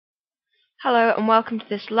Hello and welcome to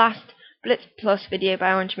this last BlitzPlus video by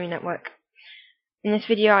OrangeMoonNet. In this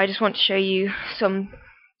video I just want to show you some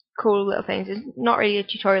cool little things. It's not really a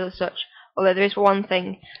tutorial as such, although there is one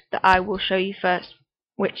thing that I will show you first,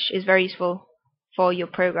 which is very useful for your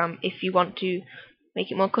program if you want to make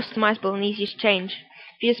it more customizable and easier to change.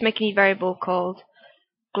 If you just make a new variable called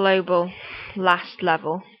global last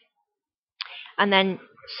level and then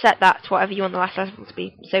set that to whatever you want the last level to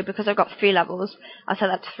be. So because I've got 3 levels, I'll set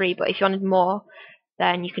that to 3, but if you wanted more,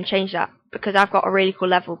 then you can change that, because I've got a really cool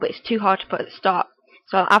level, but it's too hard to put at the start.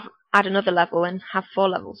 So I'll add another level and have 4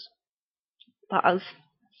 levels. But I'll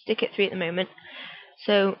stick at 3 at the moment.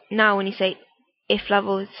 So now when you say if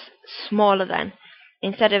level is smaller than,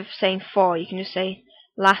 instead of saying 4, you can just say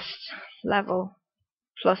last level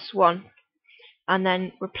plus 1, and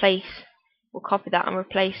then we'll copy that and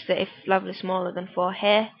replace the if level is smaller than 4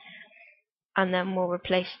 here, and then we'll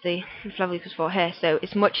replace the if level equals 4 here. So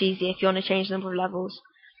it's much easier if you want to change the number of levels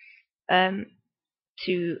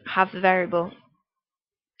to have the variable,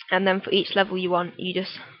 and then for each level you want, you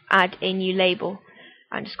just add a new label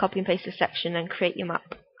and just copy and paste the section and create your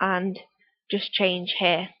map, and just change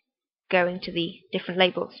here going to the different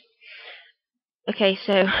labels. Okay,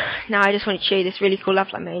 so now I just want to show you this really cool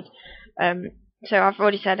level I made. So I've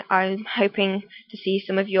already said I'm hoping to see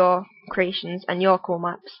some of your creations and your cool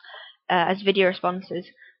maps as video responses.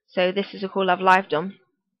 So this is a cool level I've done,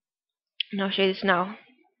 and I'll show you this now.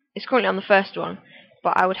 It's currently on the first one,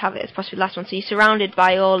 but I would have it as possibly the last one. So you're surrounded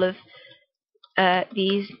by all of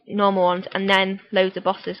these normal ones, and then loads of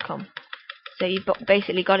bosses come. So you've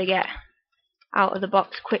basically got to get out of the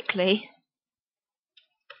box quickly.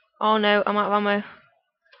 Oh no, I'm out of ammo.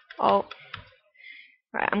 Oh.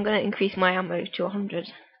 Right, I'm going to increase my ammo to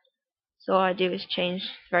 100. So all I do is change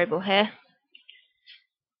the variable here,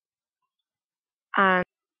 and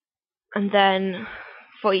then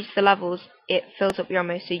for each of the levels it fills up your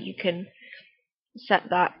ammo, so you can set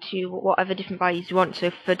that to whatever different values you want.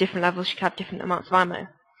 So for different levels you can have different amounts of ammo.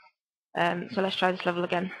 So let's try this level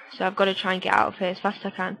again. So I've got to try and get out of here as fast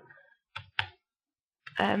as I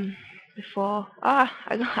can. Before I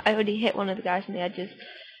already hit one of the guys on the edges.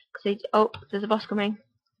 Oh, there's a boss coming.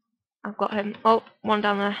 I've got him. Oh, one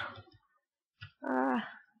down there.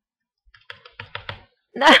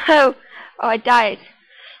 No! Oh, I died.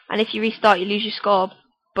 And if you restart, you lose your score,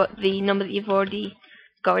 but the number that you've already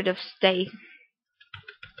got rid of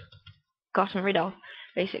gotten rid of,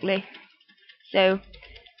 basically. So,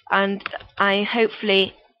 and I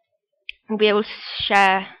hopefully will be able to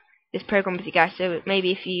share this program with you guys. So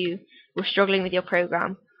maybe if you were struggling with your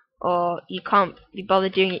program, or you can't be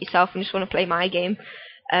bothered doing it yourself and just want to play my game,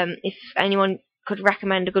 if anyone could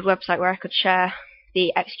recommend a good website where I could share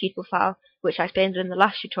the executable file, which I explained in the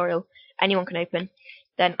last tutorial, anyone can open,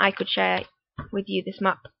 then I could share with you this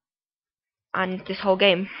map and this whole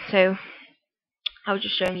game. So I was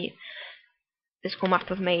just showing you this cool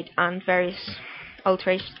map I've made and various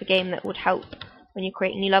alterations to the game that would help when you're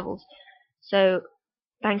creating new levels. So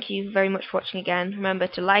thank you very much for watching again. Remember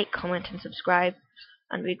to like, comment and subscribe,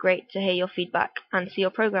 and it would be great to hear your feedback and see your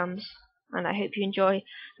programs. And I hope you enjoy,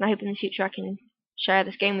 and I hope in the future I can share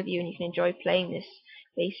this game with you and you can enjoy playing this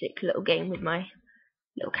basic little game with my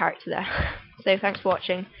little character there. So thanks for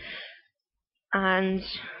watching, and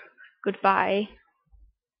goodbye.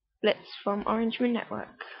 Blitz from OrangeMoonNet.